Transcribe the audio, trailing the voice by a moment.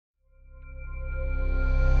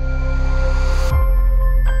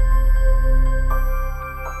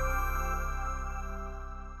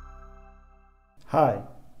Hi,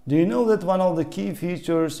 do you know that one of the key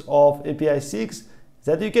features of APISIX is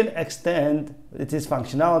that you can extend its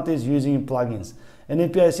functionalities using plugins? And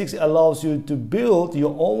APISIX allows you to build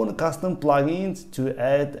your own custom plugins to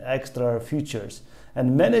add extra features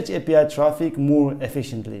and manage API traffic more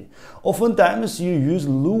efficiently. Oftentimes you use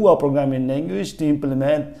Lua programming language to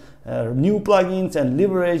implement new plugins and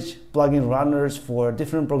leverage plugin runners for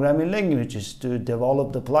different programming languages to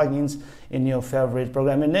develop the plugins in your favorite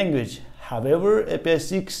programming language. However,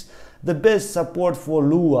 APISIX the best support for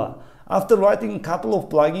Lua. After writing a couple of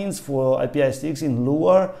plugins for APISIX in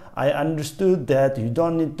Lua, I understood that you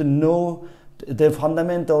don't need to know the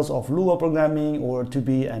fundamentals of Lua programming or to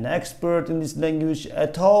be an expert in this language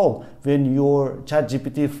at all when your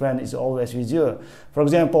ChatGPT friend is always with you. For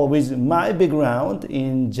example, with my background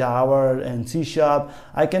in Java and C#,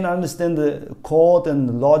 I can understand the code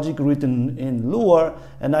and logic written in Lua,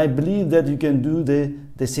 and I believe that you can do the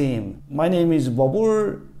same. My name is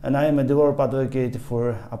Babur and I am a developer advocate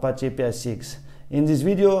for Apache APISIX. In this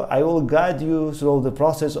video, I will guide you through the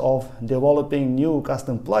process of developing new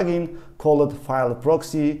custom plugin called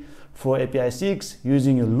file-proxy for APISIX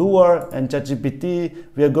using Lua and ChatGPT.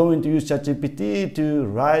 We are going to use ChatGPT to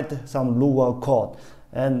write some Lua code,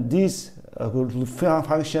 and this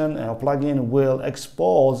function plugin will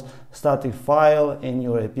expose static file in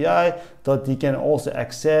your API so that you can also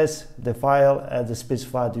access the file at the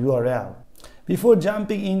specified URL. Before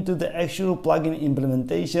jumping into the actual plugin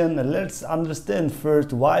implementation, let's understand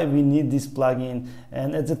first why we need this plugin.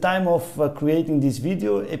 And at the time of creating this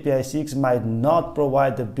video, APISIX might not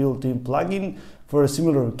provide the built-in plugin for a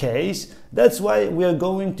similar case. That's why we are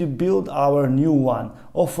going to build our new one.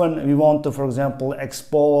 Often we want to, for example,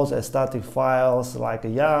 expose static files like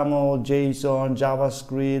YAML, JSON,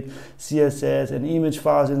 JavaScript, CSS, and image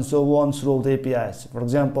files, and so on through the APIs. For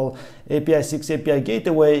example, APISIX API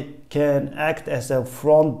Gateway can act as a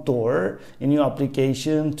front door in your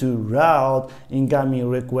application to route incoming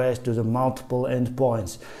requests to the multiple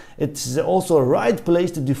endpoints. It's also a right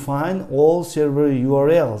place to define all server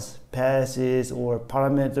URLs, passes or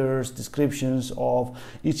parameters, descriptions of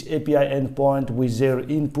each API endpoint with their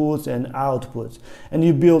inputs and outputs. And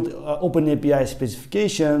you build OpenAPI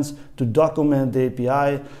specifications to document the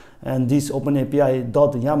API, and this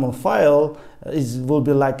OpenAPI.yaml file will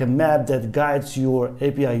be like a map that guides your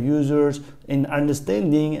API users in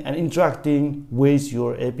understanding and interacting with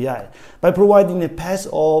your API. By providing a path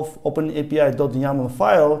of OpenAPI.yaml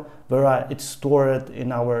file where it's stored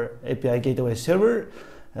in our API Gateway server,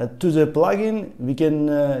 to the plugin, we can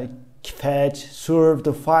fetch, serve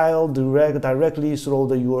the file directly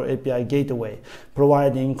through your API Gateway,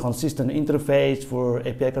 providing consistent interface for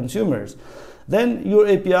API consumers. Then your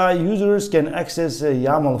API users can access a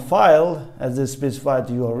YAML file at the specified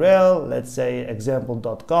URL, let's say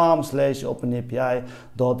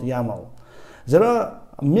example.com/openapi.yaml. There are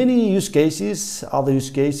many other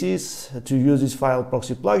use cases to use this file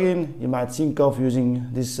proxy plugin. You might think of using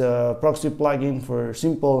this proxy plugin for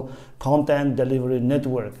simple content delivery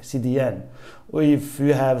network, CDN. Or if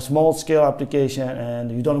you have a small scale application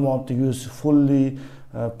and you don't want to use fully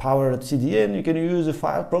powered CDN, you can use a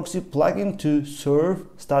file proxy plugin to serve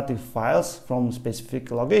static files from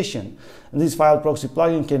specific location. And this file proxy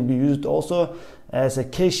plugin can be used also as a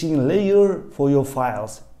caching layer for your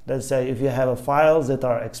files. Let's say if you have files that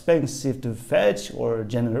are expensive to fetch or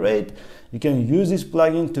generate, you can use this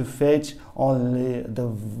plugin to fetch only the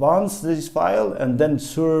once this file and then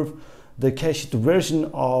serve the cached version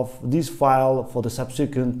of this file for the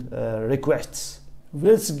subsequent requests.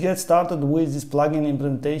 Let's get started with this plugin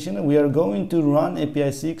implementation. We are going to run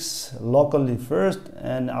APISIX locally first,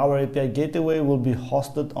 and our API Gateway will be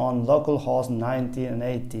hosted on localhost 90 and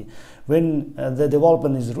 80. When the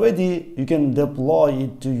development is ready, you can deploy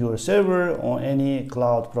it to your server or any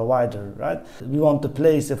cloud provider, right? We want to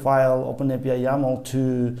place a file OpenAPI YAML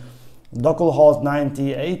to localhost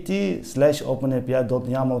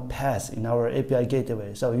 9080/openapi.yaml path in our API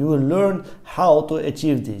Gateway. So you will learn how to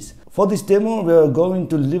achieve this. For this demo, we are going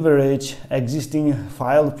to leverage existing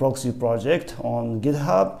file proxy project on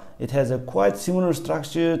GitHub. It has a quite similar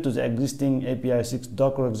structure to the existing APISIX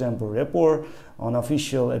Docker example repo on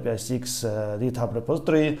official APISIX GitHub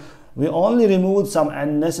repository. We only removed some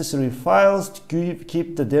unnecessary files to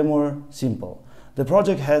keep the demo simple. The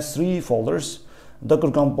project has 3 folders: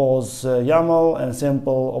 Docker Compose YAML and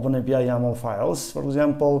sample OpenAPI YAML files. For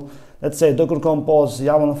example, let's say Docker Compose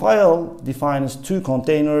YAML file defines 2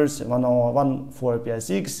 containers, one for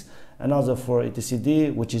APISIX, another for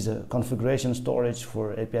etcd, which is a configuration storage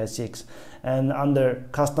for APISIX. And under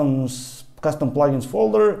custom plugins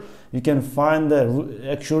folder, you can find the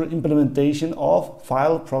actual implementation of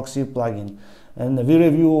file proxy plugin. And we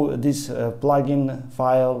review this plugin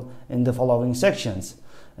file in the following sections.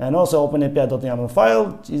 And also OpenAPI.yaml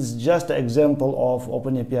file is just an example of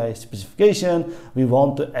OpenAPI specification we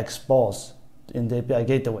want to expose in the API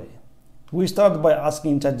gateway. We start by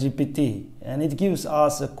asking ChatGPT, and it gives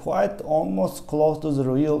us a quite almost close to the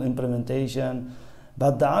real implementation,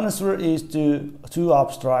 but the answer is too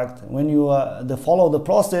abstract. When you follow the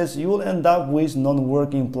process, you will end up with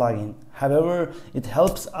non-working plugin. However, it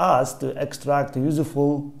helps us to extract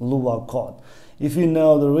useful Lua code. If you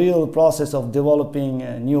know the real process of developing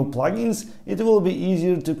new plugins, it will be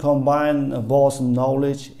easier to combine both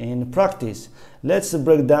knowledge and practice. Let's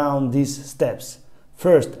break down these steps.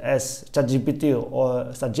 First, as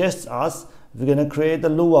ChatGPT suggests us, we're going to create a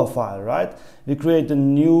Lua file, right? We create a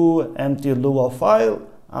new empty Lua file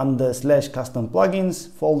under /custom plugins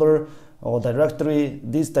folder or directory.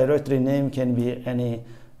 This directory name can be any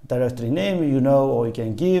directory name you know or you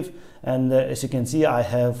can give. And as you can see, I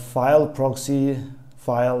have file-proxy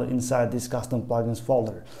file inside this custom plugins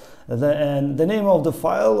folder. And the name of the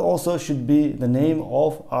file also should be the name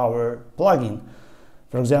of our plugin.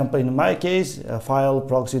 For example, in my case,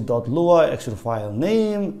 file-proxy.lua, actual file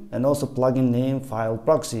name, and also plugin name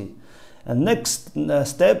file-proxy. And next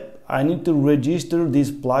step, I need to register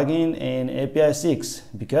this plugin in APISIX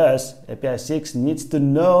because APISIX needs to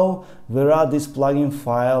know where this plugin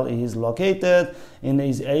file is located and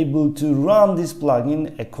is able to run this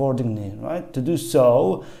plugin accordingly, right? To do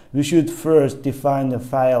so, we should first define the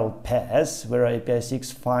file path where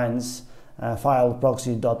APISIX finds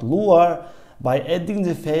file-proxy.lua by adding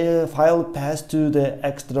the file path to the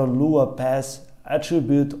extra Lua path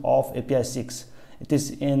attribute of APISIX. It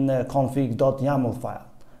is in config.yaml file.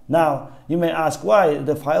 Now, you may ask why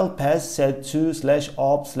the file path set to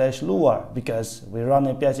 /op/lua, because we run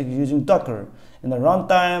APISIX using Docker. In the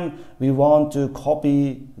runtime, we want to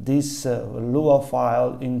copy this Lua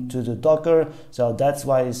file into the Docker, so that's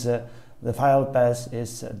why the file path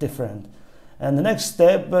is different. And the next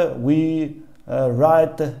step, we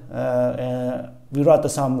write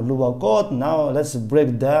some Lua code. Now let's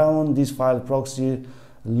break down this file proxy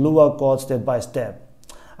Lua code step by step.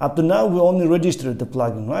 Up to now, we only registered the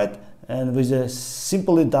plugin, right? And we just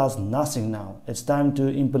simply does nothing now. It's time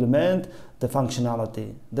to implement the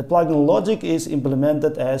functionality. The plugin logic is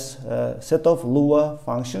implemented as a set of Lua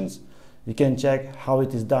functions. You can check how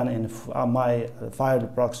it is done in my file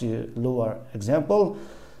proxy Lua example.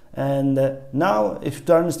 And now, if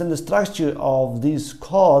to understand the structure of this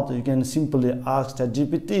code, you can simply ask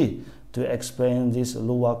ChatGPT to explain this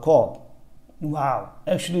Lua code. Wow,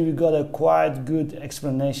 actually we got a quite good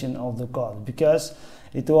explanation of the code because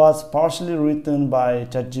it was partially written by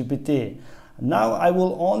ChatGPT. Now I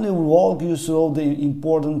will only walk you through the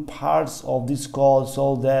important parts of this code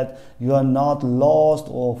so that you are not lost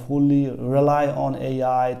or fully rely on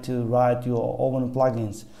AI to write your own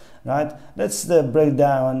plugins. Right? Let's break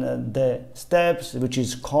down the steps which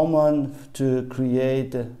is common to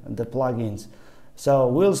create the plugins. So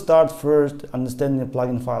we'll start first understanding the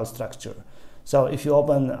plugin file structure. So if you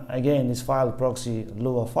open again this file proxy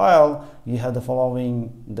Lua file, you have the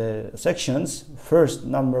following sections. First,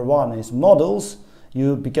 number one is models.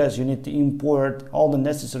 Because you need to import all the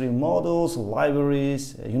necessary models,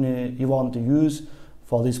 libraries you want to use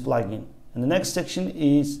for this plugin. And the next section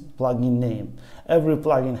is plugin name. Every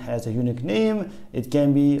plugin has a unique name. It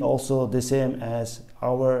can be also the same as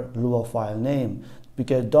our Lua file name.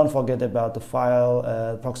 Because don't forget about the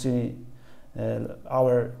file proxy,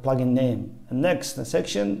 our plugin name. The next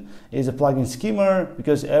section is a plugin schema,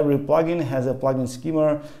 because every plugin has a plugin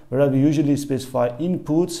schema where we usually specify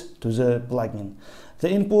inputs to the plugin. The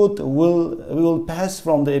input we will pass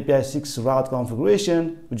from the APISIX route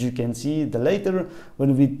configuration, which you can see later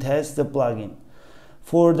when we test the plugin.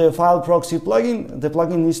 For the file proxy plugin, the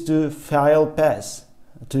plugin needs to file pass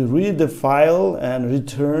to read the file and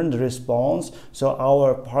return the response. So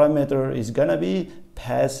our parameter is gonna be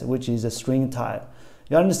pass, which is a string type.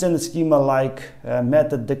 You understand the schema like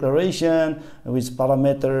method declaration with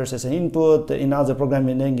parameters as an input in other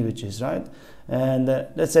programming languages, right? And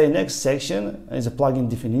let's say next section is a plugin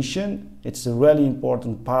definition. It's a really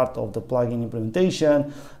important part of the plugin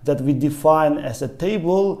implementation that we define as a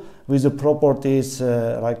table with the properties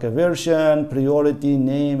like a version, priority,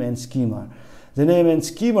 name, and schema. The name and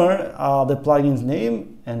schema are the plugin's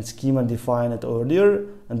name and schema defined earlier,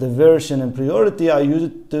 and the version and priority are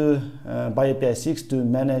used by APISIX to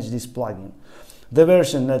manage this plugin. The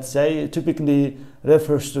version, let's say, typically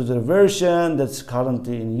refers to the version that's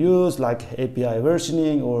currently in use, like API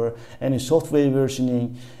versioning or any software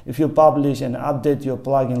versioning. If you publish and update your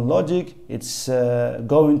plugin logic, it's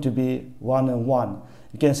going to be 1.1.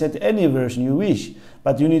 You can set any version you wish,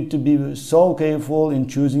 but you need to be so careful in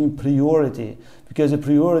choosing priority, because the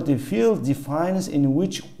priority field defines in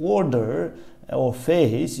which order or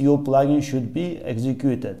phase your plugin should be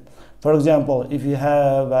executed. For example, if you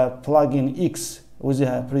have a plugin X with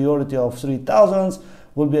a priority of 3000,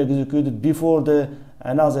 will be executed before the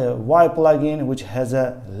another Y plugin which has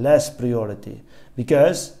a less priority,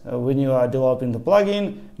 because when you are developing the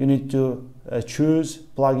plugin, you need to choose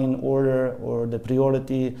plugin order or the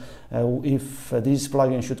priority if this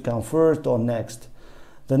plugin should come first or next.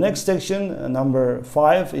 The next section, number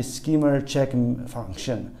 5, is schema check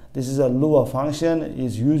function. This is a Lua function,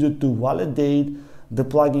 is used to validate the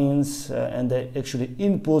plugins and the actually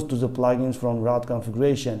inputs to the plugins from route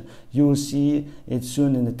configuration. You will see it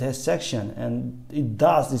soon in the test section, and it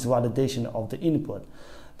does this validation of the input.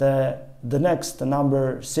 The next,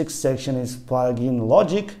 number 6 section, is plugin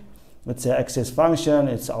logic. It's an access function.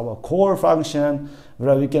 It's our core function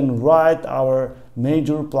where we can write our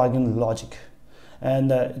major plugin logic,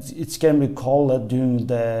 and it can be called during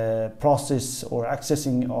the process or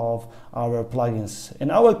accessing of our plugins. In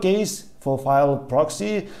our case, for file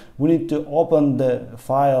proxy, we need to open the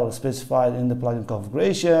file specified in the plugin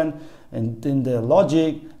configuration and in the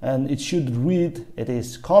logic, and it should read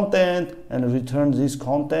its content and return this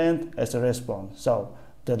content as a response. So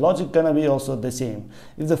the logic gonna be also the same.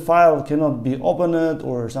 If the file cannot be opened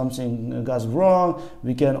or something goes wrong,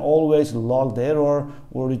 we can always log the error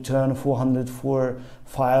or return 404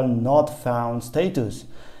 file not found status.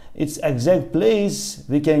 Its exact place,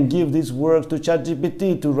 we can give this work to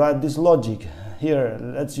ChatGPT to write this logic. Here,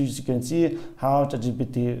 you can see how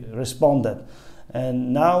ChatGPT responded.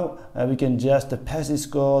 And now we can just pass this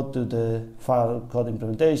code to the file code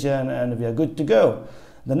implementation, and we are good to go.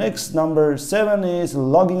 The next, number 7, is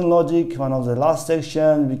logging logic, one of the last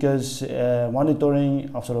section, because monitoring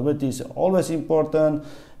observability is always important.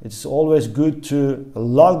 It's always good to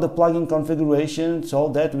log the plugin configuration so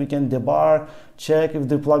that we can debug, check if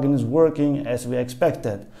the plugin is working as we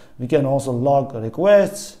expected. We can also log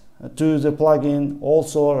requests to the plugin,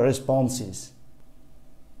 also responses.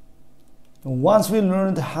 Once we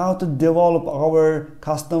learned how to develop our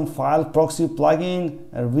custom file proxy plugin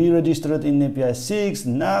and we registered in APISIX,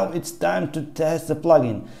 now it's time to test the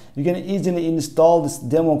plugin. You can easily install this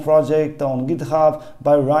demo project on GitHub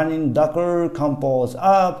by running docker compose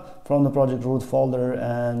up from the project root folder,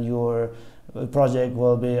 and your project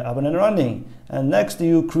will be up and running. And next,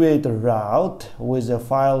 you create a route with the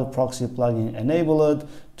file proxy plugin enabled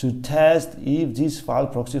to test if this file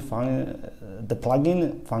proxy the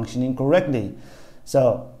plugin functioning correctly.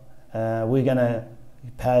 So we're gonna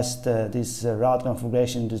pass this route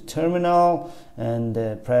configuration to terminal and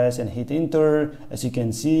press and hit enter. As you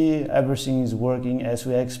can see, everything is working as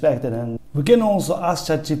we expected. And we can also ask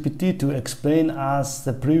ChatGPT to explain us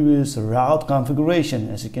the previous route configuration.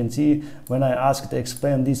 As you can see, when I ask to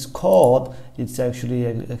explain this code, it's actually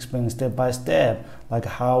explained step by step, like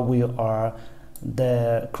how we are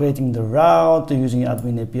creating the route using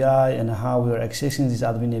admin API, and how we are accessing this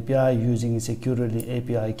admin API using security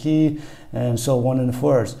API key, and so on and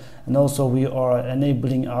forth. And also we are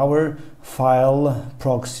enabling our file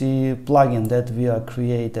proxy plugin that we are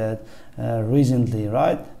created recently,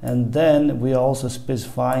 right? And then we are also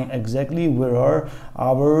specifying exactly where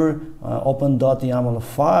our open.yaml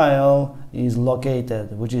file is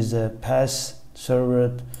located, which is a path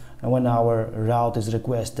served when our route is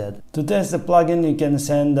requested. To test the plugin, you can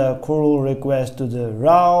send a curl request to the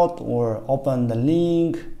route or open the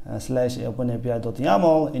link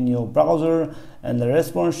 /openapi.yaml in your browser, and the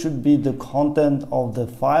response should be the content of the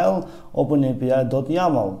file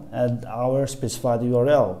openapi.yaml at our specified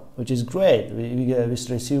URL, which is great. We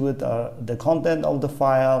received the content of the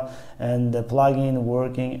file and the plugin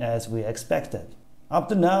working as we expected. Up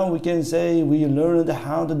to now, we can say we learned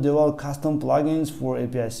how to develop custom plugins for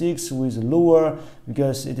APISIX with Lua,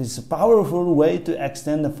 because it is a powerful way to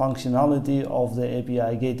extend the functionality of the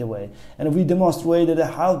API gateway. And we demonstrated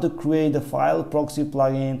how to create a file proxy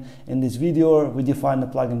plugin. In this video, we defined the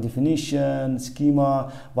plugin definition,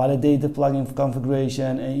 schema, validated the plugin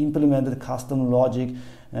configuration, and implemented custom logic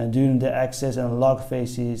during the access and log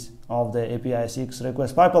phases of the APISIX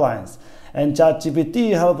request pipelines. And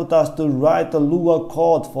ChatGPT helped us to write the Lua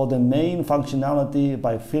code for the main functionality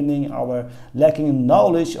by filling our lacking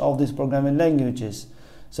knowledge of these programming languages.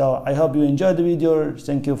 So I hope you enjoyed the video.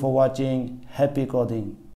 Thank you for watching. Happy coding.